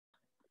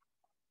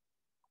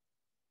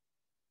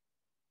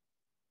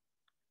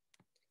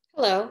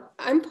Hello,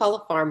 I'm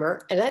Paula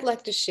Farmer, and I'd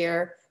like to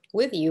share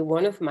with you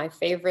one of my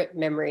favorite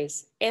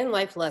memories and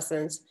life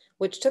lessons,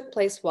 which took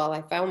place while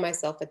I found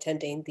myself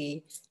attending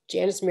the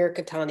Janice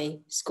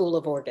Miracatani School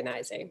of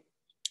Organizing.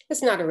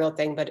 It's not a real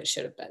thing, but it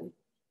should have been.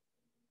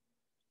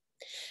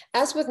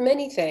 As with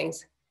many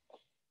things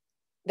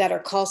that are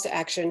calls to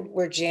action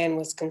where Jan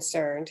was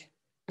concerned,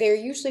 they are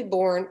usually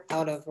born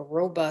out of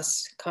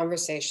robust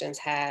conversations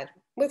had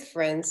with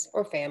friends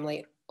or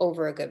family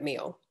over a good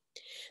meal.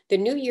 The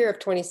new year of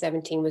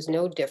 2017 was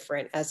no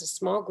different as a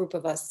small group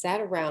of us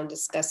sat around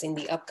discussing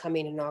the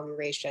upcoming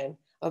inauguration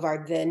of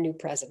our then new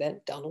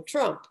president, Donald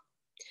Trump.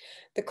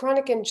 The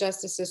chronic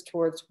injustices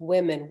towards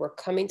women were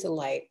coming to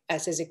light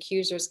as his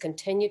accusers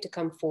continued to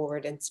come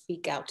forward and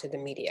speak out to the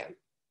media.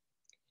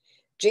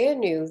 Jan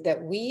knew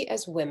that we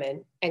as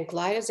women and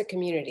Glide as a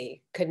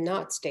community could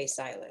not stay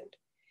silent.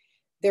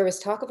 There was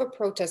talk of a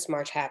protest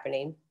march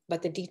happening,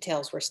 but the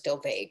details were still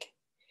vague.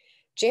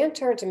 Jan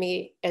turned to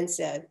me and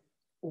said,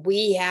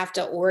 "We have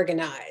to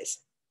organize."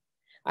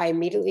 I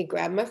immediately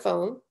grabbed my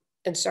phone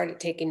and started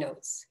taking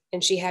notes.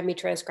 And she had me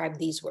transcribe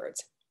these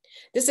words.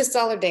 "This is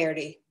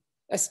solidarity,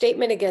 a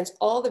statement against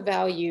all the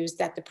values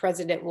that the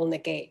president will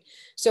negate.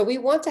 So we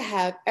want to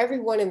have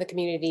everyone in the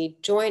community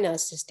join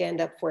us to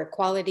stand up for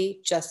equality,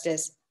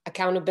 justice,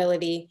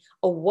 accountability,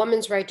 a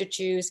woman's right to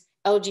choose,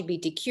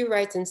 LGBTQ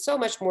rights, and so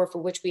much more for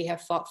which we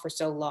have fought for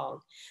so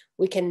long.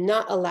 We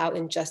cannot allow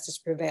injustice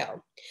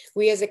prevail.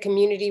 We as a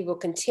community will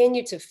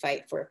continue to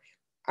fight for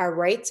our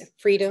rights,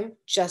 freedom,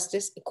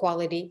 justice,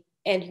 equality,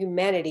 and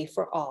humanity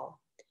for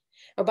all."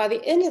 And by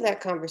the end of that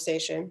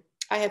conversation,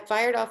 I had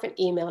fired off an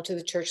email to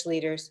the church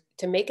leaders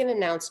to make an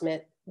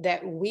announcement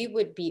that we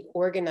would be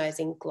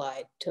organizing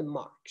Glide to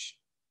march.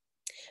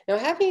 Now,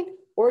 having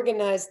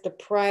organized the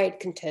Pride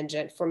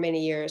contingent for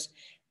many years,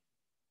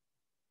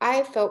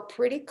 I felt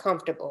pretty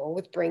comfortable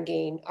with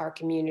bringing our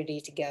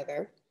community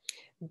together.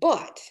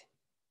 But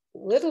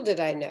little did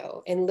I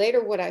know, and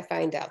later what I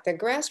find out, that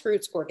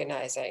grassroots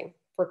organizing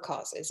for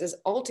causes is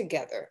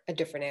altogether a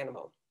different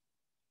animal.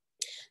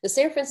 The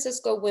San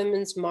Francisco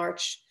Women's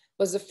March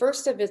was the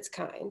first of its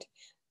kind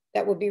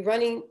that would be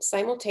running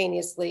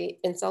simultaneously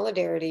in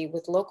solidarity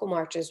with local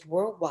marches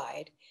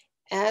worldwide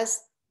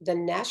as the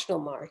National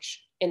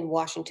March in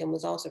Washington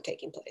was also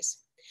taking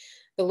place.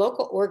 The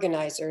local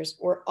organizers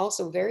were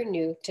also very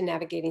new to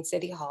navigating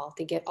City Hall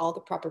to get all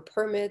the proper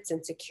permits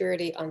and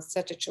security on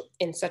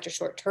in such a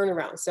short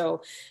turnaround.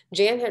 So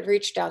Jan had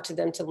reached out to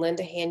them to lend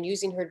a hand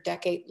using her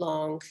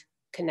decade-long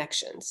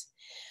connections.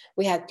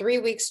 We had 3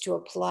 weeks to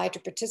apply to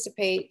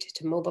participate,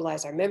 to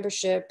mobilize our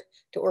membership,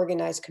 to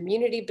organize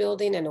community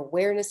building and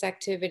awareness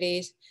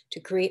activities, to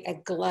create a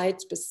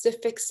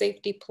Glide-specific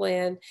safety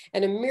plan,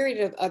 and a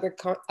myriad of other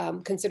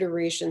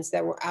considerations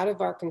that were out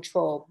of our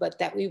control, but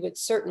that we would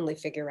certainly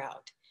figure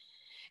out.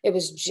 It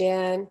was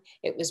Jen,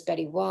 it was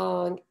Betty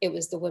Wong, it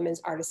was the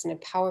Women's Artisan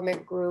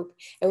Empowerment Group,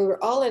 and we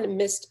were all in the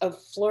midst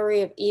of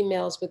flurry of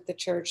emails with the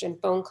church and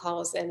phone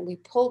calls, and we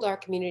pulled our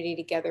community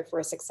together for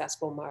a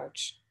successful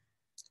march.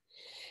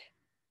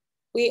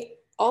 We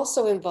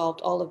also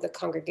involved all of the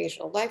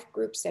congregational life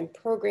groups and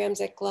programs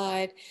at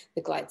Glide.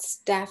 The Glide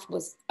staff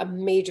was a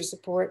major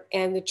support,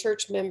 and the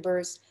church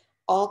members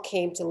all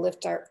came to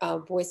lift our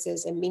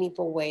voices in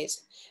meaningful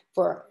ways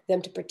for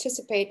them to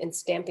participate in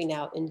stamping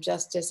out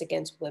injustice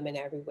against women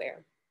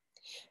everywhere.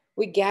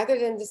 We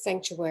gathered in the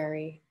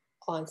sanctuary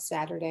on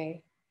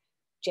Saturday,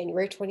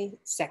 January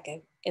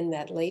 22nd, in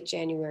that late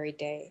January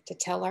day, to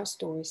tell our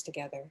stories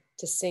together,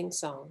 to sing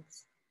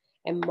songs,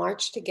 and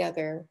march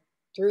together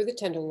through the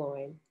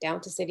Tenderloin down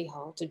to City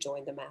Hall to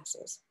join the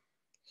masses.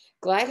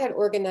 Glide had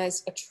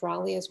organized a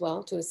trolley as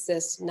well to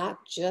assist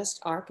not just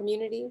our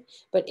community,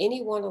 but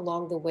anyone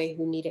along the way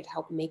who needed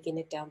help making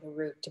it down the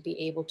route to be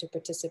able to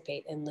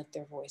participate and lift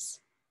their voice.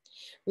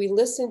 We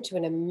listened to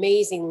an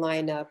amazing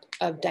lineup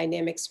of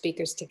dynamic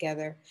speakers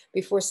together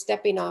before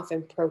stepping off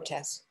in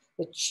protest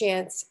with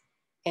chants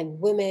and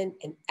women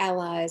and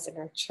allies and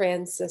our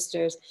trans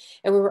sisters,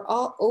 and we were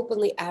all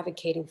openly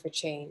advocating for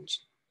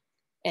change.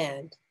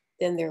 And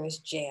then there was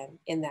Jan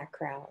in that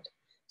crowd,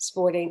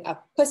 sporting a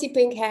pussy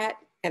pink hat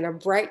and a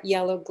bright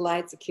yellow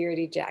Glide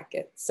security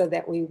jacket so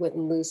that we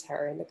wouldn't lose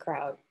her in the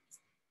crowd.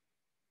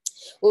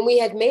 When we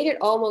had made it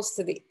almost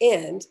to the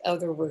end of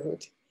the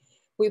route,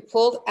 we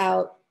pulled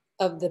out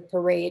of the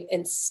parade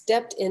and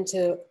stepped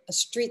into a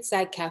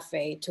street-side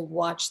cafe to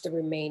watch the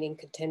remaining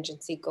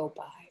contingency go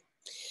by.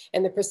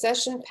 And the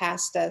procession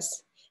passed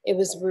us. It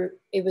was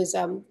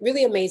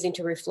really amazing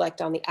to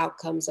reflect on the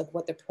outcomes of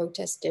what the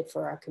protest did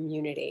for our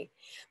community,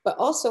 but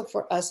also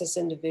for us as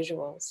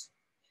individuals.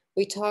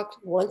 We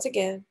talked once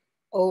again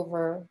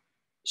over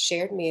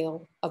shared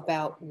meal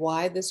about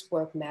why this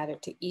work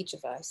mattered to each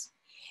of us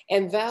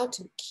and vowed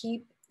to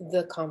keep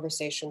the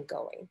conversation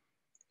going.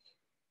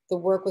 The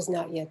work was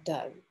not yet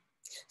done.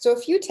 So a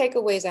few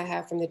takeaways I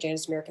have from the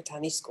Janice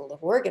Miracatani School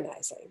of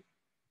Organizing.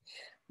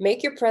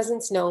 Make your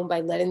presence known by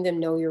letting them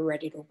know you're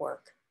ready to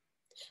work.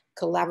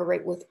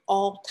 Collaborate with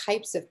all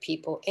types of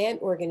people and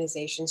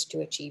organizations to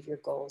achieve your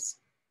goals.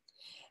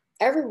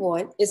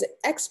 Everyone is an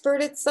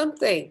expert at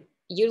something.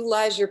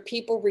 Utilize your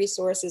people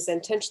resources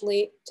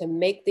intentionally to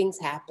make things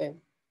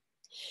happen.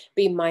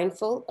 Be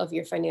mindful of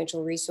your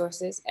financial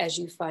resources as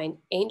you find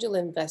angel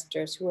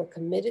investors who are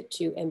committed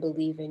to and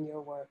believe in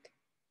your work.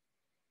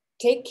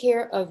 Take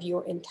care of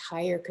your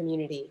entire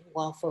community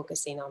while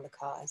focusing on the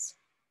cause.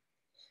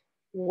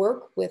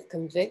 Work with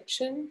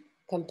conviction,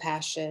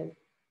 compassion,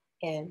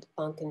 and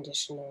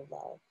unconditional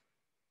love.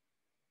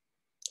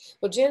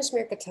 Well, Janice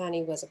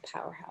Mirkatani was a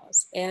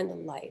powerhouse and a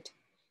light.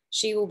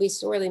 She will be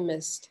sorely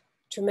missed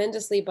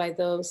tremendously by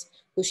those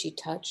who she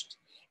touched,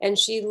 and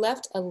she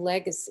left a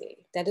legacy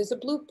that is a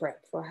blueprint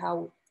for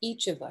how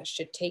each of us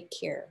should take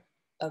care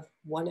of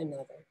one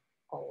another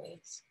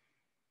always.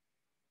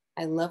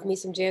 I love me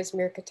some Janice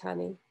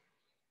Mirkatani,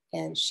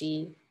 and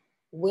she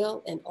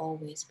will and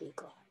always be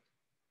glad.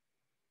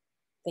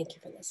 Thank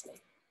you for listening.